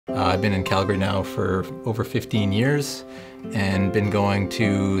I've been in Calgary now for over 15 years and been going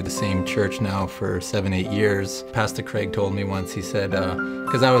to the same church now for 7-8 years. Pastor Craig told me once, he said,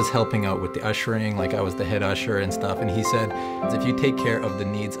 because I was helping out with the ushering, like I was the head usher and stuff, and he said, if you take care of the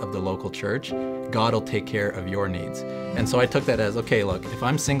needs of the local church, God will take care of your needs. And so I took that as, okay, look, if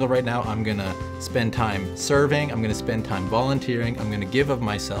I'm single right now, I'm gonna spend time serving, I'm gonna spend time volunteering, I'm gonna give of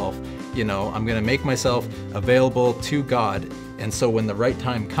myself, you know, I'm gonna make myself available to God. And so when the right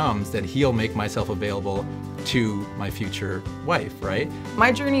time comes, then He'll make myself available to my future wife, right?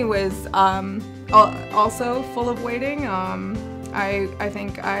 My journey was also full of waiting. I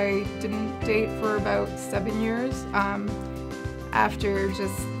think I didn't date for about 7 years after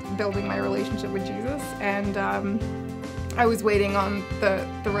just building my relationship with Jesus, and I was waiting on the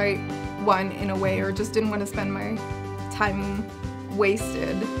right one in a way, or just didn't want to spend my time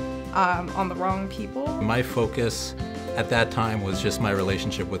wasted on the wrong people. My focus at that time was just my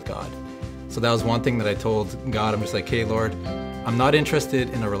relationship with God. So that was one thing that I told God. I'm just like, hey Lord, I'm not interested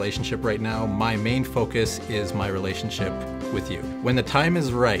in a relationship right now. My main focus is my relationship with you. When the time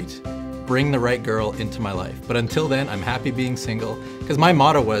is right, bring the right girl into my life. But until then, I'm happy being single. Because my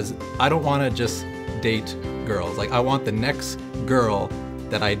motto was, I don't want to just date girls. Like, I want the next girl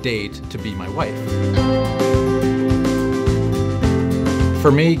that I date to be my wife.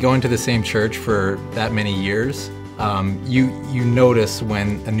 For me, going to the same church for that many years, you notice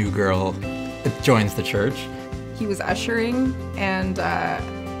when a new girl joins the church. He was ushering, and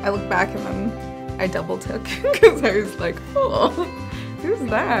I looked back and then I double took because I was like, oh, who's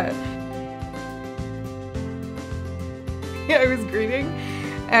that? I was greeting,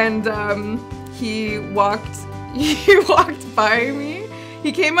 and he walked by me.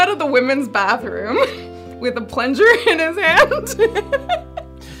 He came out of the women's bathroom with a plunger in his hand.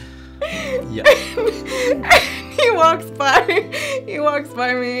 Yeah. And he walks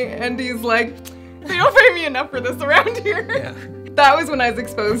by me, and he's like, "They don't pay me enough for this around here." Yeah. That was when I was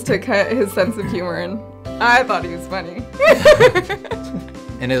exposed to his sense of humor, and I thought he was funny.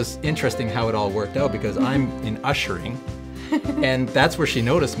 And it was interesting how it all worked out, because I'm in ushering, and that's where she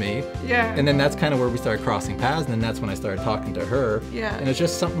noticed me. Yeah. And then that's kind of where we started crossing paths, and then that's when I started talking to her. Yeah. And it's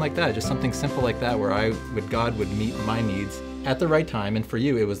just something like that, just something simple like that, where God would meet my needs at the right time, and for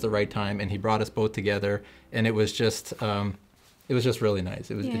you, it was the right time, and He brought us both together, and it was just really nice.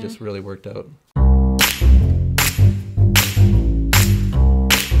 It just really worked out.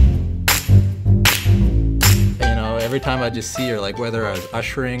 Every time I just see her, like whether I was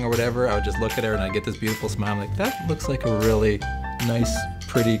ushering or whatever, I would just look at her and I'd get this beautiful smile. I'm like, that looks like a really nice,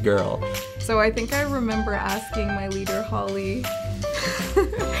 pretty girl. So I think I remember asking my leader, Holly,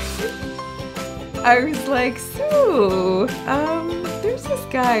 I was like, so, there's this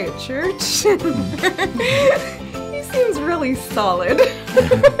guy at church. He seems really solid.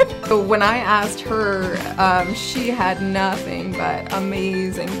 So when I asked her, she had nothing but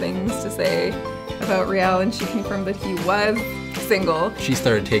amazing things to say about Rheal, and she confirmed that he was single. She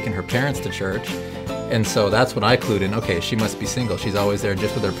started taking her parents to church, and so that's when I clued in, okay, she must be single. She's always there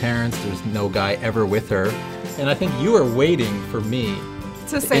just with her parents. There's no guy ever with her. And I think you were waiting for me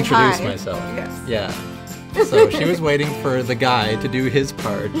to introduce hi. myself. Yes. Yeah. So she was waiting for the guy to do his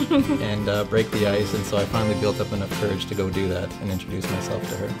part and break the ice, and so I finally built up enough courage to go do that and introduce myself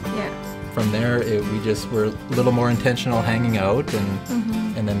to her. Yeah. From there, we just were a little more intentional hanging out,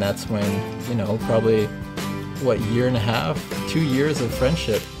 and then that's when, probably, what, year and a half, 2 years of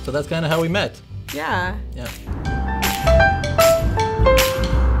friendship. So that's kind of how we met. Yeah. Yeah.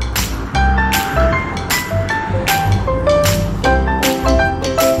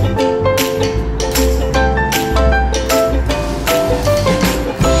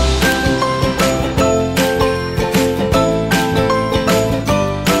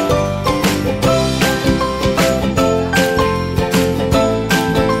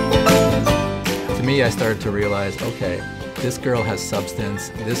 I started to realize, okay, this girl has substance.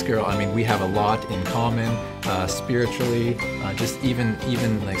 This girl, I mean, we have a lot in common, spiritually, just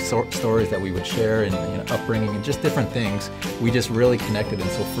even like stories that we would share, and upbringing, and just different things. We just really connected, and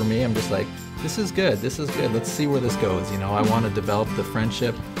so for me, I'm just like, this is good. Let's see where this goes. I want to develop the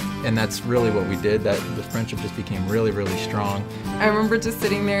friendship, and that's really what we did. That the friendship just became really, really strong. I remember just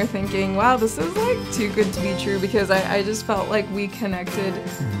sitting there thinking, wow, this is like too good to be true, because I just felt like we connected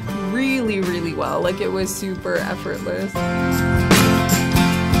really, really well. Like, it was super effortless.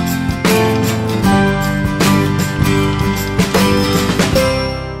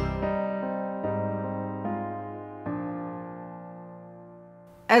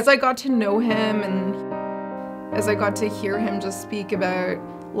 As I got to know him, and as I got to hear him just speak about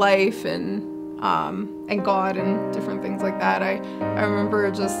life and and God and different things like that. I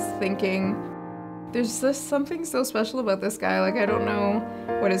remember just thinking, there's just something so special about this guy. Like, I don't know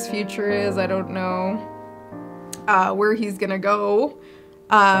what his future is. I don't know where he's gonna go.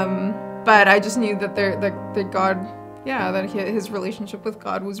 But I just knew that that God, that his relationship with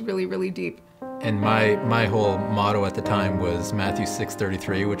God was really, really deep. And my whole motto at the time was Matthew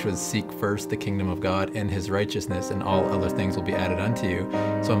 6:33, which was seek first the kingdom of God and his righteousness, and all other things will be added unto you.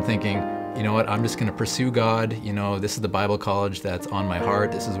 So I'm thinking, you know what, I'm just gonna pursue God. You know, this is the Bible college that's on my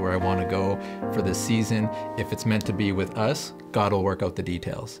heart. This is where I wanna go for this season. If it's meant to be with us, God will work out the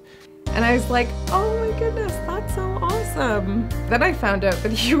details. And I was like, oh my goodness, that's so awesome. Then I found out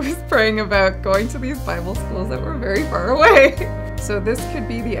that he was praying about going to these Bible schools that were very far away. So this could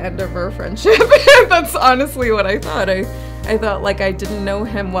be the end of our friendship. That's honestly what I thought. I thought like I didn't know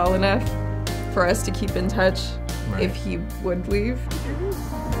him well enough for us to keep in touch if he would leave.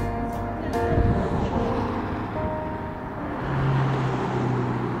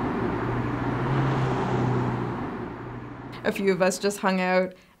 A few of us just hung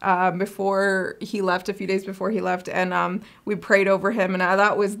out before he left, a few days before he left, and we prayed over him, and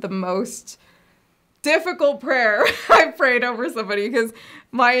that was the most difficult prayer I prayed over somebody, because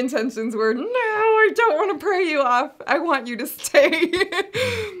my intentions were, no, I don't want to pray you off. I want you to stay.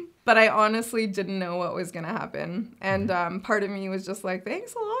 But I honestly didn't know what was going to happen. And part of me was just like,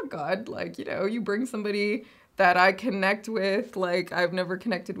 thanks a lot, God. Like, you know, you bring somebody that I connect with, like I've never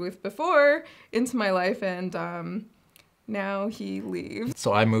connected with before, into my life, and now he leaves.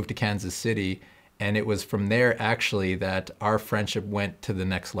 So I moved to Kansas City, and it was from there actually that our friendship went to the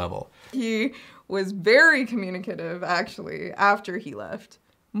next level. He was very communicative actually after he left,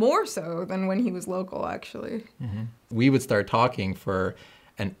 more so than when he was local actually. Mm-hmm. We would start talking for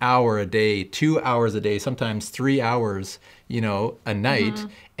an hour a day, 2 hours a day, sometimes 3 hours, you know, a night. Mm-hmm.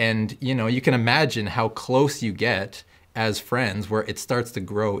 And, you know, you can imagine how close you get as friends, where it starts to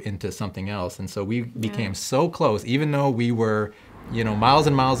grow into something else. And so we became so close, even though we were, you know, miles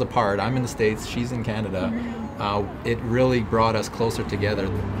and miles apart. I'm in the States, she's in Canada. It really brought us closer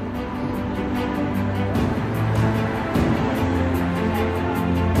together.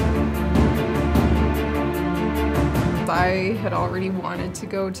 I had already wanted to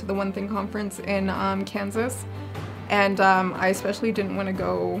go to the One Thing conference in Kansas, and I especially didn't want to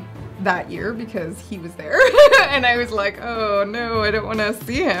go that year because he was there. And I was like, oh no, I don't want to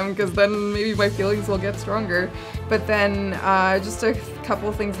see him, because then maybe my feelings will get stronger. But then just a couple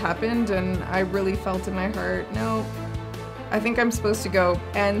of things happened, and I really felt in my heart, no, I think I'm supposed to go.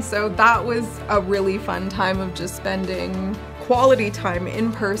 And so that was a really fun time of just spending quality time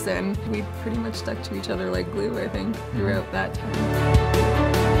in person. We pretty much stuck to each other like glue, I think, throughout that time.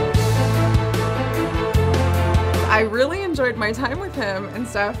 I really enjoyed my time with him and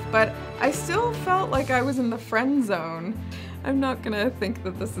stuff, but I still felt like I was in the friend zone. I'm not gonna think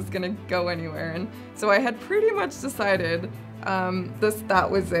that this is gonna go anywhere, and so I had pretty much decided that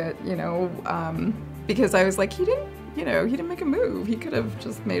was it, you know, because I was like, he didn't make a move. He could have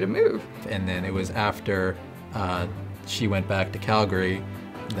just made a move. And then it was after she went back to Calgary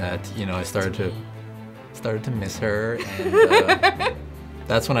that, you know, I started to miss her, and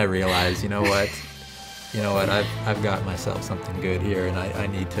that's when I realized, you know what, I've got myself something good here, and I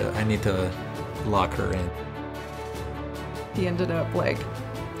need to lock her in. He ended up like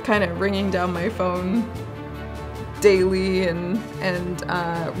kind of ringing down my phone daily and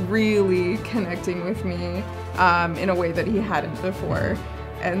really connecting with me in a way that he hadn't before.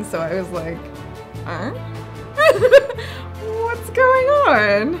 And so I was like, what's going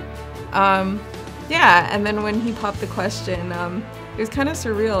on? Yeah, and then when he popped the question, it was kind of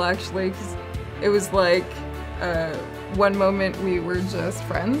surreal actually, because it was like one moment we were just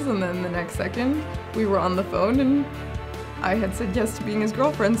friends, and then the next second we were on the phone, and I had said yes to being his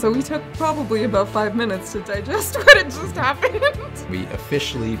girlfriend, so we took probably about 5 minutes to digest what had just happened. We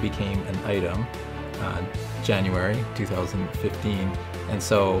officially became an item January 2015, and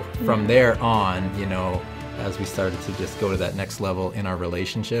so from there on, you know, as we started to just go to that next level in our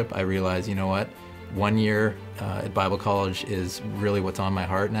relationship, I realized, you know what, 1 year at Bible college is really what's on my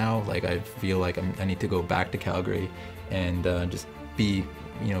heart now. Like, I feel like I need to go back to Calgary and just be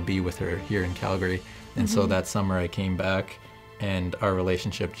with her here in Calgary. And so that summer I came back, and our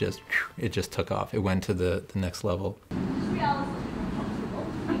relationship just took off. It went to the next level.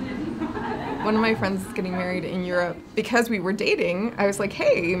 One of my friends is getting married in Europe. Because we were dating, I was like,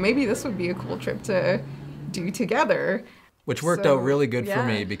 hey, maybe this would be a cool trip to do together. Which worked out really good for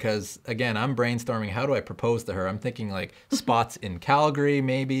me, because again, I'm brainstorming, how do I propose to her? I'm thinking like spots in Calgary,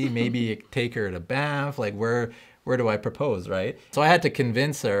 maybe take her to Banff, like where where do I propose, right? So I had to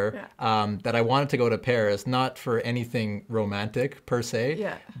convince her that I wanted to go to Paris, not for anything romantic per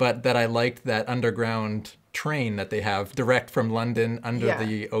se, but that I liked that underground train that they have direct from London under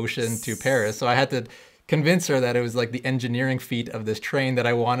the ocean to Paris. So I had to convince her that it was like the engineering feat of this train that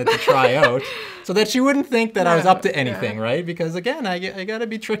I wanted to try out, so that she wouldn't think that I was up to anything, right? Because again, I gotta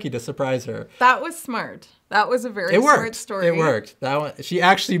be tricky to surprise her. That was smart. That was a very smart story. It worked. That one, she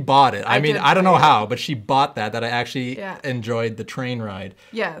actually bought it. I mean, I don't know how, but she bought that I actually enjoyed the train ride.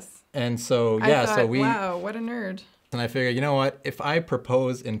 Yes. And so, wow, what a nerd. And I figured, you know what? If I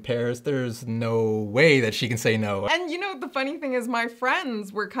propose in Paris, there's no way that she can say no. And you know, the funny thing is my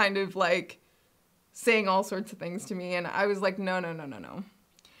friends were kind of like saying all sorts of things to me. And I was like, no.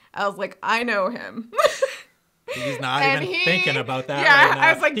 I was like, I know him. He's not even thinking about that right now.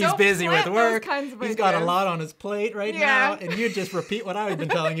 I was like, he's busy with work. He's got a lot on his plate right now. And you just repeat what I've been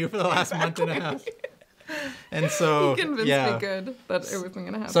telling you for the last month and a half. And so, he convinced me good that it wasn't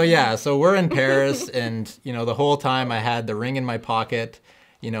going to happen. So so we're in Paris, and you know, the whole time I had the ring in my pocket,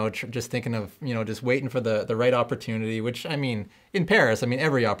 you know, just thinking of, you know, just waiting for the right opportunity, which, I mean, in Paris, I mean,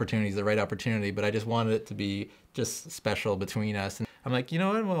 every opportunity is the right opportunity, but I just wanted it to be just special between us. And I'm like, you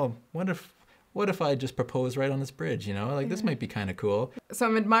know what, well, what if I just propose right on this bridge, you know? Like, this might be kind of cool. So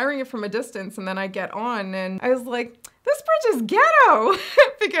I'm admiring it from a distance, and then I get on, and I was like, this bridge is ghetto!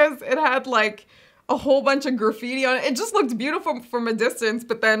 Because it had, like, a whole bunch of graffiti on it. It just looked beautiful from a distance,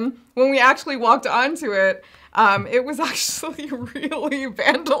 but then when we actually walked onto it, it was actually really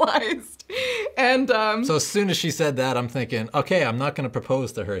vandalized. And so as soon as she said that, I'm thinking, okay, I'm not going to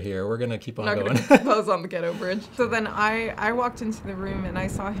propose to her here. We're going to keep on going. Not going to propose on the ghetto bridge. So then I walked into the room and I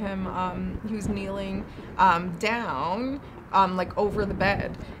saw him, he was kneeling down, like over the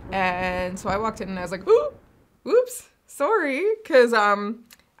bed. And so I walked in and I was like, oops, sorry. Because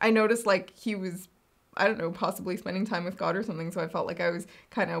I noticed like he was, I don't know, possibly spending time with God or something. So I felt like I was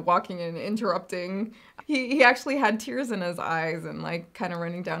kind of walking and interrupting. He actually had tears in his eyes and like kind of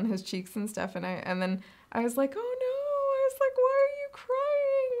running down his cheeks and stuff. And then I was like, oh no. I was like, why are you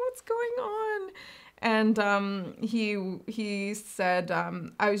crying? What's going on? And he said,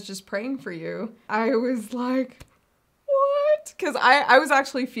 I was just praying for you. I was like, what? Because I was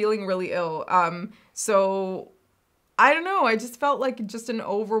actually feeling really ill. So I don't know, I just felt like just an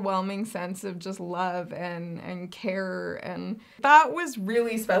overwhelming sense of just love and care, and that was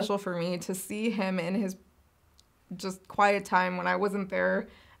really special for me to see him in his just quiet time when I wasn't there,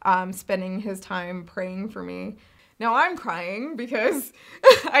 spending his time praying for me. Now I'm crying because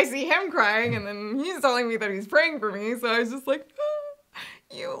I see him crying and then he's telling me that he's praying for me, so I was just like,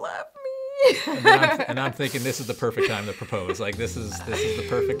 oh, you love me. and I'm thinking this is the perfect time to propose. Like this is the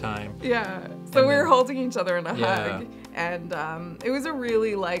perfect time. Yeah. So we were holding each other in a hug, and it was a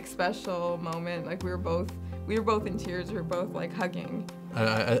really like special moment. Like we were both in tears. We were both like hugging.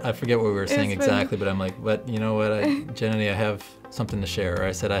 I forget what we were saying exactly, but I'm like, but you know what, Janani, I have something to share.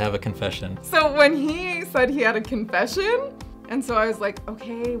 I said I have a confession. So when he said he had a confession. And so I was like,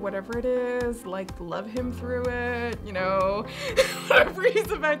 okay, whatever it is, like, love him through it, you know, whatever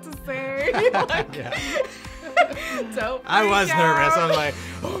he's about to say. Like, don't I was nervous. I was like,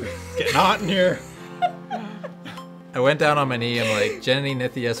 oh, it's getting hot in here. I went down on my knee. I'm like, Janani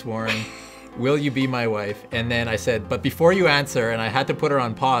Nithias Warren, will you be my wife? And then I said, but before you answer, and I had to put her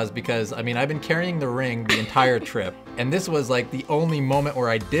on pause because, I mean, I've been carrying the ring the entire trip. And this was like the only moment where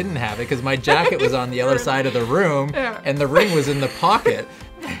I didn't have it because my jacket was on the other side of the room and the ring was in the pocket.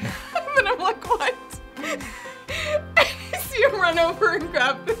 And then I'm like, what? And I see him run over and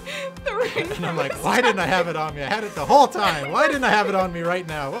grab the ring. And I'm like, why didn't I have it on me? I had it the whole time. Why didn't I have it on me right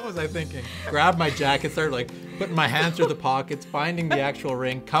now? What was I thinking? Grab my jacket, start like putting my hands through the pockets, finding the actual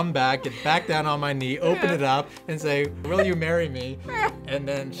ring, come back, get back down on my knee, open it up, and say, will you marry me? And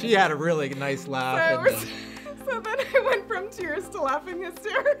then she had a really nice laugh. So then I went from tears to laughing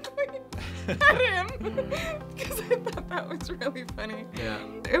hysterically at him because I thought that was really funny. Yeah.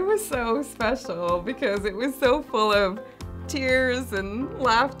 It was so special because it was so full of tears and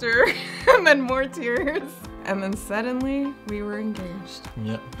laughter and then more tears. And then suddenly we were engaged.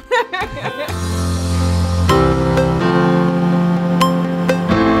 Yep.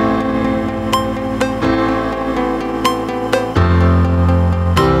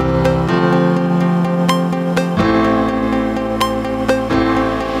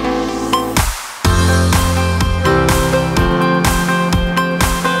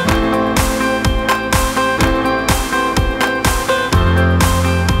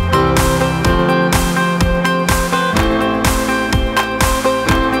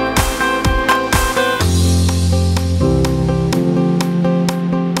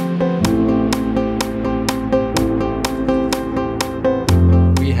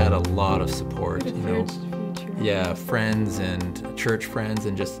 friends and church friends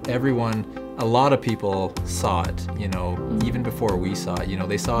and just everyone, a lot of people saw it, you know, even before we saw it. You know,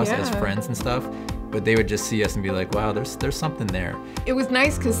 they saw us as friends and stuff, but they would just see us and be like, wow, there's something there. It was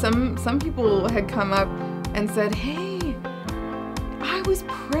nice because some people had come up and said, hey, I was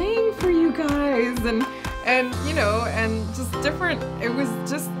praying for you guys, and you know, and just different. It was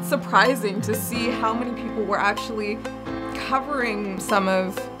just surprising to see how many people were actually covering some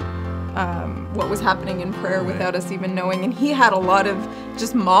of what was happening in prayer without us even knowing. And he had a lot of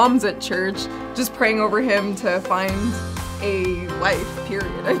just moms at church just praying over him to find a wife,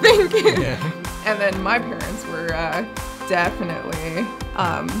 period, I think. Yeah. And then my parents were definitely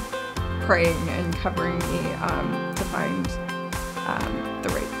praying and covering me to find the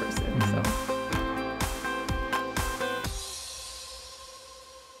right person. So.